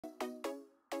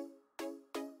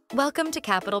Welcome to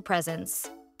Capital Presence,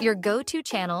 your go-to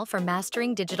channel for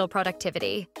mastering digital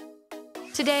productivity.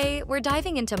 Today, we're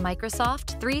diving into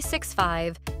Microsoft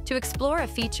 365 to explore a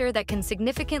feature that can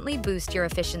significantly boost your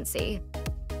efficiency.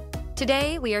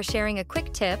 Today, we are sharing a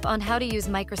quick tip on how to use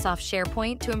Microsoft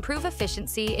SharePoint to improve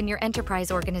efficiency in your enterprise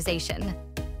organization.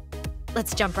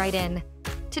 Let's jump right in.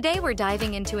 Today, we're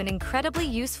diving into an incredibly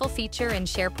useful feature in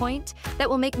SharePoint that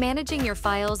will make managing your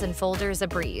files and folders a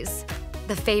breeze: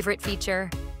 the favorite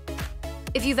feature.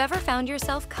 If you've ever found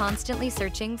yourself constantly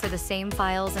searching for the same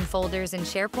files and folders in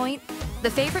SharePoint, the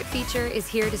favorite feature is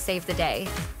here to save the day.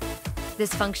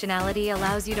 This functionality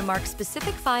allows you to mark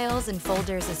specific files and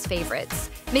folders as favorites,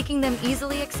 making them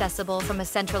easily accessible from a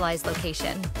centralized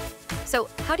location. So,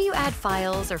 how do you add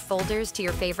files or folders to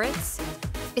your favorites?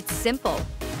 It's simple.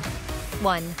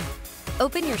 1.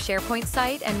 Open your SharePoint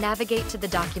site and navigate to the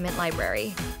document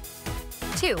library.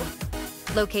 2.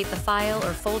 Locate the file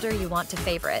or folder you want to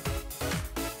favorite.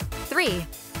 3.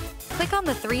 Click on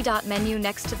the three-dot menu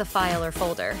next to the file or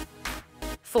folder.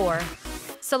 4.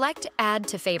 Select Add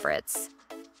to Favorites.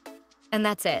 And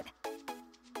that's it.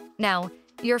 Now,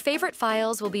 your favorite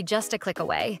files will be just a click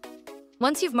away.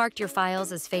 Once you've marked your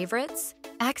files as favorites,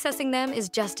 accessing them is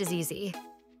just as easy.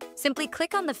 Simply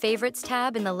click on the Favorites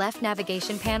tab in the left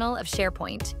navigation panel of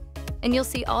SharePoint, and you'll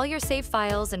see all your saved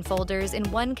files and folders in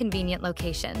one convenient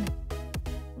location.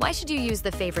 Why should you use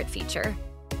the favorite feature?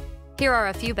 Here are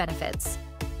a few benefits.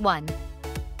 1.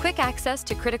 Quick access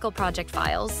to critical project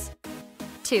files.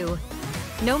 2.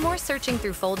 No more searching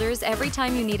through folders every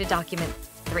time you need a document.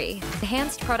 3.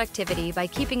 Enhanced productivity by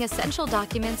keeping essential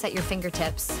documents at your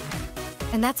fingertips.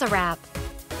 And that's a wrap.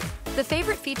 The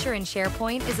favorite feature in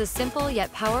SharePoint is a simple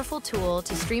yet powerful tool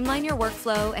to streamline your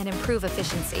workflow and improve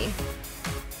efficiency.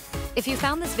 If you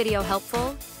found this video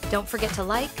helpful, don't forget to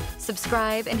like,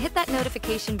 subscribe, and hit that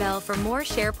notification bell for more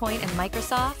SharePoint and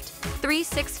Microsoft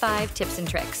 365 tips and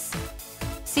tricks.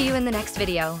 See you in the next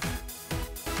video.